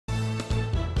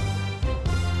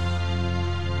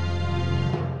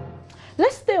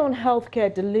Let's stay on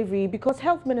healthcare delivery because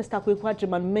Health Minister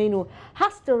Menu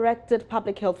has directed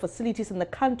public health facilities in the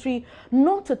country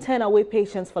not to turn away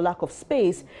patients for lack of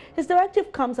space. His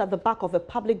directive comes at the back of a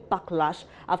public backlash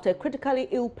after a critically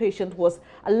ill patient was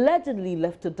allegedly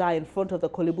left to die in front of the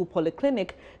Kolebu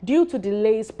Polyclinic due to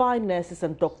delays by nurses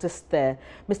and doctors there.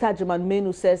 Mr.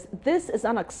 Menu says this is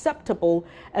unacceptable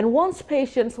and wants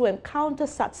patients who encounter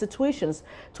such situations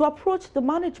to approach the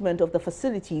management of the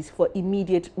facilities for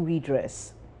immediate redress.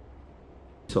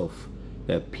 Of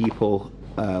people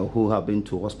who have been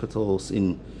to hospitals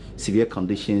in severe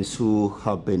conditions who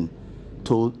have been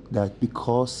told that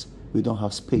because we don't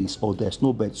have space or there's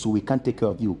no bed, so we can't take care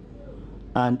of you.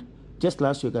 And just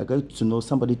last week I got to know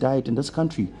somebody died in this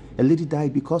country. A lady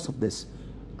died because of this.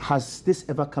 Has this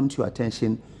ever come to your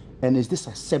attention, and is this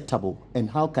acceptable, and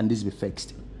how can this be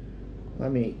fixed? I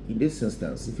mean, in this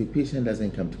instance, if a patient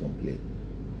doesn't come to complain,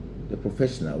 the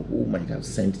professional who might have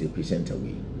sent the patient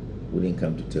away wouldn't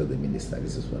come to tell the minister,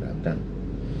 this is what I've done.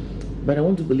 But I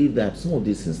want to believe that in some of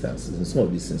these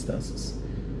instances,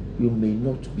 you may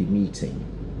not be meeting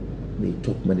the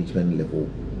top management level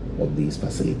of these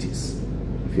facilities.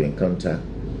 If you encounter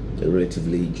a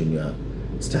relatively junior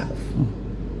staff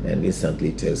and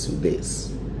instantly tells you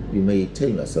this, you may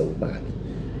turn yourself back.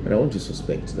 But I want to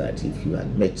suspect that if you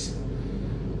had met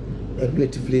a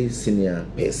relatively senior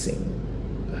person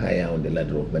higher on the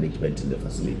ladder of management in the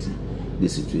facility,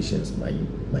 these situations might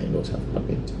not have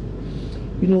happened.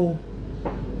 You know,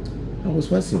 I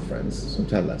was once in France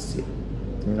sometime last year,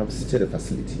 and I visited a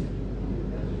facility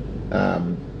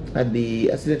at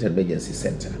the Accident and Emergency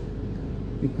Center.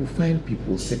 You could find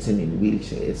people sitting in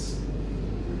wheelchairs,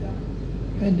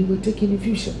 and they were taking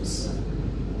infusions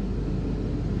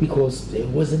because there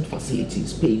wasn't facility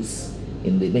space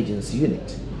in the emergency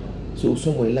unit. So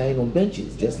some were lying on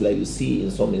benches, just like you see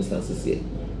in some instances here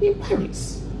in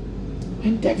Paris.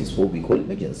 And that is what we call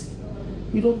emergency.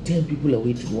 You don't turn people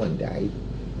away to go and die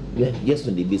just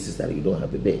on the basis that you don't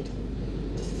have a bed.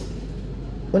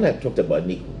 When I talked about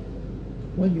Nico,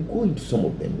 when you go into some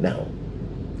of them now,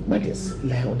 mothers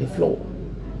lie on the floor.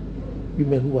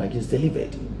 Women who are just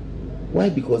delivered. Why?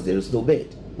 Because there is no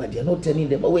bed, but they are not turning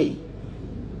them away.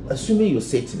 Assuming you're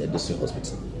sitting in a district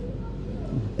hospital,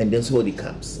 and then somebody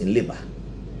comes in labor,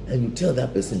 and you tell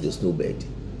that person there's no bed,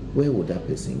 where would that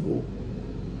person go?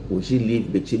 Will she leave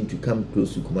Bechim to come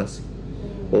close to Kumasi?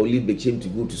 Or leave Bechim to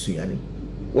go to Sunyani?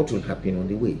 What will happen on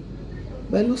the way?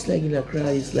 But it looks like in Accra,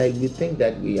 it's like we think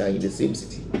that we are in the same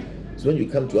city. So when you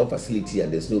come to one facility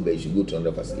and there's no bed, you go to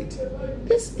another facility.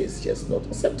 This is just not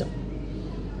acceptable.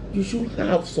 You should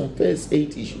have some first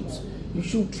aid issues. You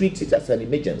should treat it as an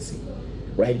emergency,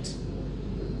 right?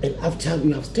 And after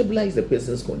you have stabilized the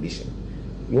person's condition,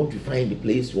 you want to find a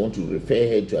place, you want to refer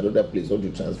her to another place, you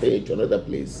want to transfer her to another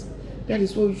place. That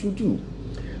is what you should do.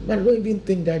 But I don't even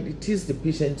think that it is the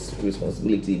patient's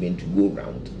responsibility even to go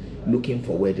around looking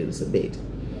for where there is a bed.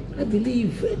 I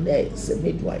believe a nurse, a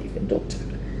midwife, a doctor,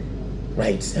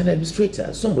 right, an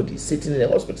administrator, somebody sitting in a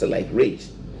hospital like Rage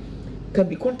can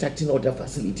be contacting other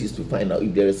facilities to find out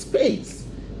if there is space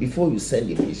before you send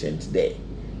the patient there.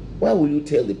 Why will you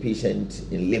tell the patient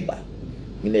in labor,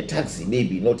 in a taxi,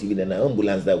 maybe not even in an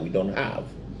ambulance that we don't have,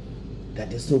 that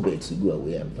there's no bed to go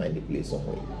away and find a place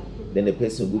somewhere? Then the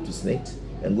person will go to SNET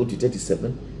and go to 37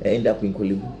 and end up in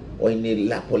Kolebu or in a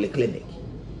La Polyclinic.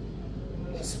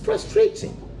 It's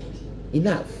frustrating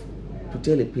enough to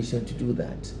tell a patient to do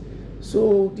that.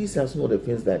 So these are some of the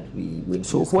things that we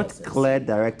So what clear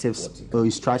directives or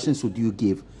instructions would you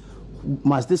give?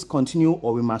 Must this continue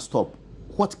or we must stop?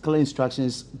 What clear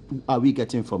instructions are we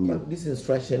getting from you? Well, these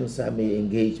instructions, I may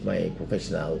engage my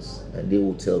professionals and they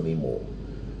will tell me more.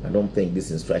 I don't think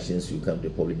these instructions will come to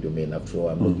the public domain. After all,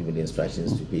 I'm not giving the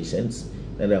instructions to patients,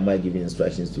 and I'm not giving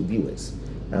instructions to viewers.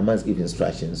 I must give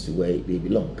instructions to where they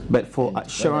belong. But for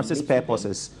assurances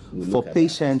purposes, for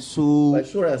patients who... For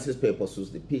assurances purposes,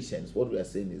 the patients, what we are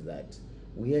saying is that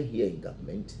we are here in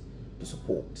government to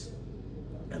support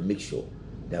and make sure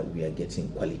that we are getting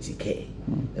quality care.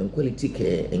 And quality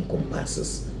care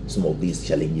encompasses some of these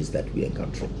challenges that we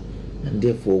encounter. And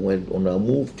therefore, when on our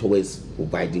move towards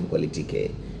providing quality care,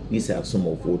 these are some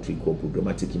of what we call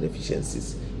programmatic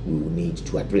inefficiencies we will need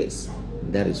to address.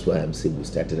 That is why I'm saying we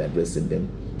started addressing them,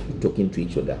 talking to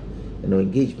each other. And our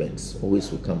engagements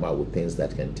always will come out with things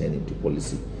that can turn into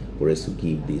policy for us to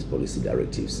give these policy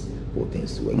directives for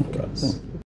things to work for us.